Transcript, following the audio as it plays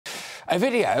A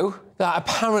video that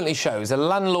apparently shows a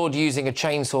landlord using a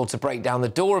chainsaw to break down the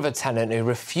door of a tenant who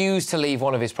refused to leave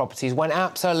one of his properties went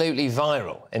absolutely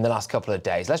viral in the last couple of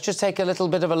days. Let's just take a little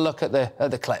bit of a look at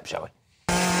the clip, shall we?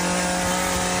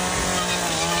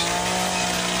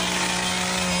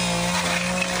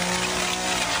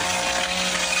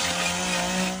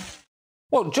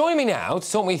 Well, join me now to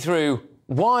talk me through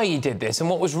why he did this and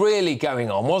what was really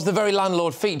going on. Was the very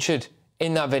landlord featured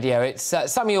in that video? It's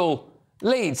Samuel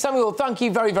Leeds. Samuel, thank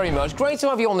you very, very much. Great to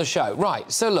have you on the show.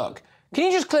 Right, so look, can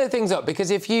you just clear things up?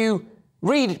 Because if you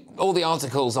read all the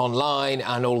articles online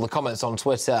and all the comments on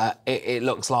Twitter, it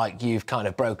looks like you've kind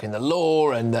of broken the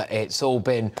law and that it's all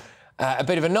been a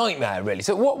bit of a nightmare, really.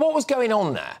 So what was going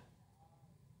on there?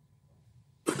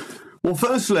 Well,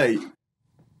 firstly,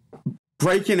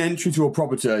 breaking entry to a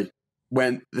property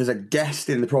when there's a guest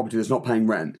in the property that's not paying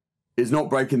rent is not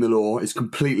breaking the law. It's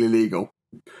completely legal.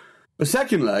 But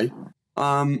secondly,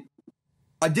 I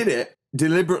did it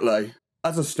deliberately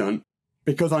as a stunt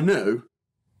because I knew,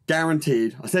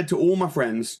 guaranteed, I said to all my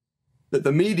friends that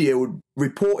the media would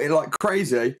report it like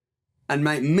crazy and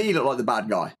make me look like the bad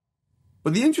guy.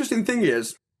 But the interesting thing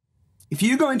is, if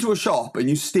you go into a shop and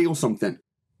you steal something,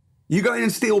 you go in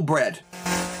and steal bread,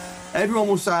 everyone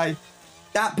will say,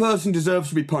 that person deserves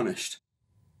to be punished.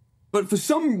 But for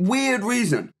some weird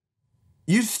reason,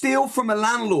 you steal from a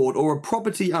landlord or a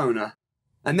property owner,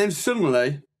 and then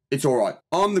suddenly it's all right.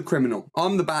 I'm the criminal.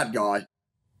 I'm the bad guy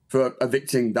for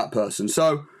evicting that person.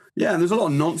 So, yeah, there's a lot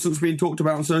of nonsense being talked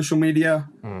about on social media.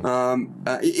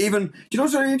 Even, do you know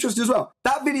what's really interesting as well?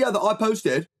 That video that I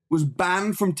posted was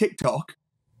banned from TikTok,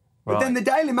 but then the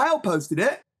Daily Mail posted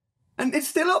it, and it's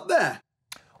still up there.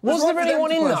 Was there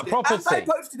anyone in that property? And they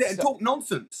posted it and talked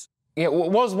nonsense. Yeah,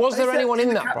 was there anyone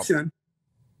in that property?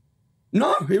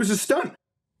 No, it was a stunt.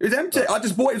 It was empty. I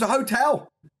just bought it. It was a hotel.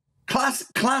 Class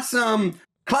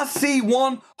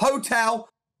C1 hotel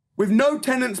with no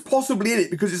tenants possibly in it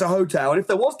because it's a hotel. And if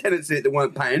there was tenants in it that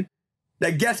weren't paying,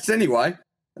 they're guests anyway.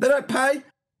 If they don't pay,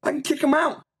 I can kick them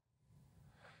out.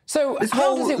 So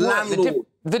how does it work?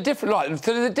 The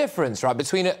difference, right,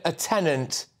 between a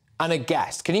tenant and a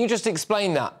guest. Can you just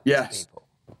explain that? Yes.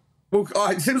 Well,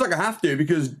 it seems like I have to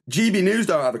because GBNews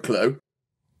don't have a clue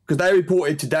because they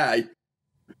reported today.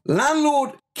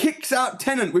 Landlord kicks out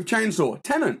tenant with chainsaw.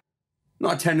 Tenant.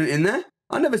 Not a tenant in there.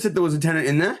 I never said there was a tenant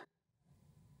in there.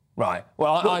 Right.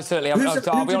 Well, I certainly haven't.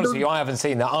 I'll be honest with you, I haven't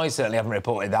seen that. I certainly haven't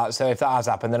reported that. So if that has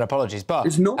happened, then apologies. But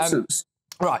it's nonsense.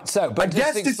 Right. So, but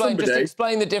just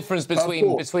explain the difference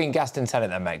between guest and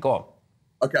tenant, then, mate. Go on.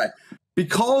 Okay.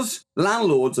 Because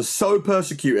landlords are so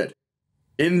persecuted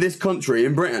in this country,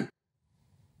 in Britain,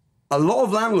 a lot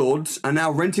of landlords are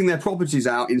now renting their properties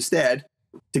out instead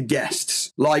to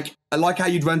guests, like how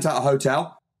you'd rent out a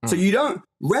hotel. So you don't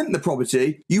rent the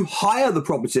property, you hire the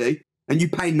property and you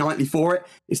pay nightly for it.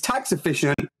 It's tax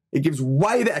efficient, it gives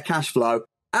way better cash flow,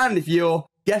 and if your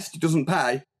guest doesn't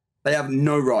pay, they have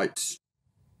no rights.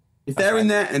 If they're in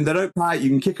there and they don't pay, you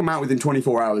can kick them out within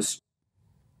 24 hours.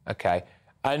 Okay.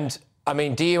 And, I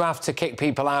mean, do you have to kick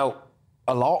people out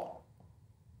a lot?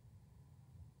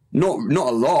 Not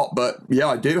a lot, but yeah,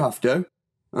 I do have to.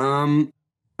 And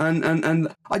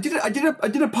I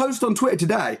did a post on Twitter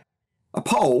today, a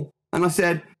poll, and I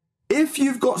said, if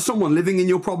you've got someone living in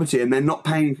your property and they're not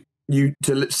paying you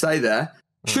to stay there,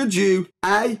 should you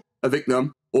A, evict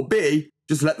them, or B,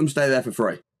 just let them stay there for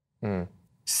free?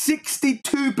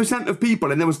 62% of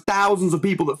people, and there was thousands of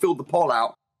people that filled the poll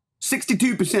out,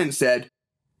 62% said,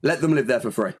 let them live there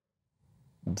for free.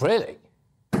 Really?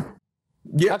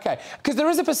 Yeah. Okay, because there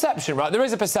is a perception, right? There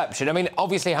is a perception. I mean,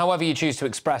 obviously, however you choose to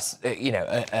express,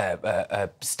 a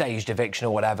staged eviction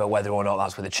or whatever, whether or not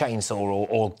that's with a chainsaw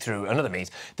or through another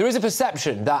means, there is a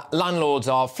perception that landlords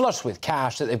are flush with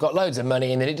cash, that they've got loads of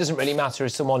money, and that it doesn't really matter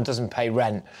if someone doesn't pay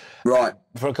rent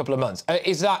for a couple of months.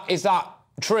 Is that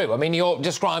true? I mean, you're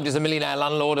described as a millionaire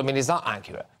landlord. I mean, is that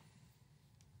accurate?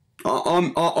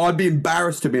 I'd be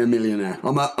embarrassed to be a millionaire.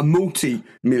 I'm a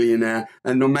multi-millionaire,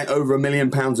 and I make over £1 million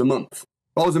a month.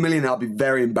 If I was a millionaire, I'd be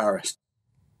very embarrassed.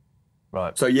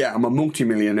 Right. So, yeah, I'm a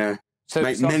multi-millionaire.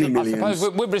 Make many millions. I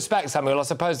suppose, with respect, Samuel, I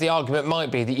suppose the argument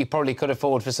might be that you probably could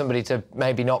afford for somebody to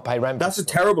maybe not pay rent. That's a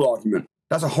terrible argument.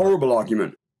 That's a horrible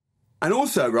argument. And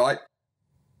also, right,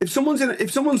 if someone's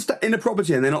in a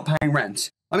property and they're not paying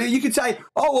rent, I mean, you could say,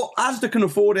 oh, well, Asda can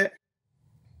afford it.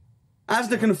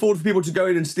 Asda can afford for people to go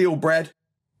in and steal bread.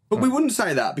 But we wouldn't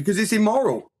say that because it's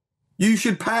immoral. You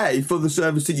should pay for the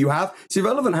service that you have. It's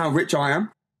irrelevant how rich I am.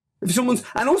 If someone's,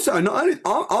 and also, not only,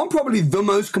 I'm probably the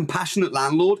most compassionate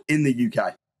landlord in the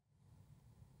UK,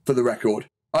 for the record.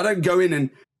 I don't go in and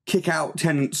kick out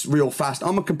tenants real fast.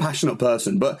 I'm a compassionate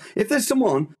person. But if there's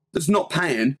someone that's not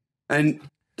paying, and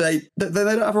they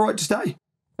don't have a right to stay.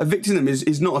 Evicting them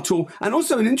is not at all. And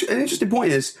also an interesting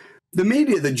point is the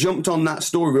media that jumped on that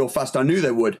story real fast. I knew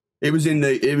they would. It was in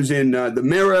the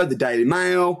Mirror, the Daily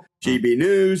Mail,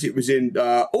 GBNews. It was in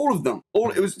all of them.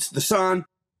 It was the Sun,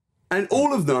 and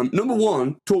all of them. Number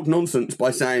one, talked nonsense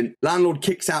by saying landlord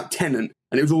kicks out tenant,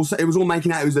 and it was all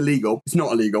making out it was illegal. It's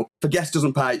not illegal. If a guest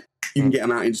doesn't pay, you can get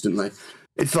them out instantly.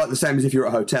 It's like the same as if you're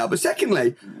at a hotel. But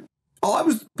secondly, I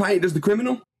was painted as the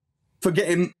criminal for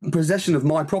getting possession of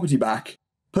my property back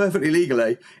perfectly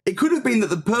legally. It could have been that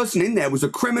the person in there was a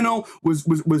criminal, was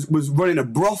running a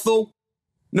brothel.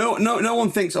 No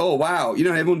one thinks, oh, wow. You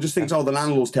know, everyone just thinks, oh, the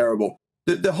landlord's terrible.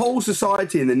 The whole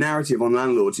society and the narrative on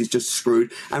landlords is just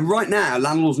screwed. And right now,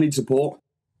 landlords need support.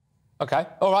 OK.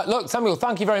 All right. Look, Samuel,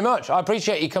 thank you very much. I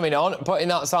appreciate you coming on, putting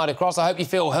that side across. I hope you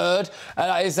feel heard.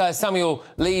 That is Samuel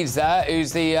Leeds there,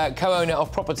 who's the co-owner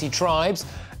of Property Tribes.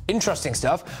 Interesting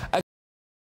stuff.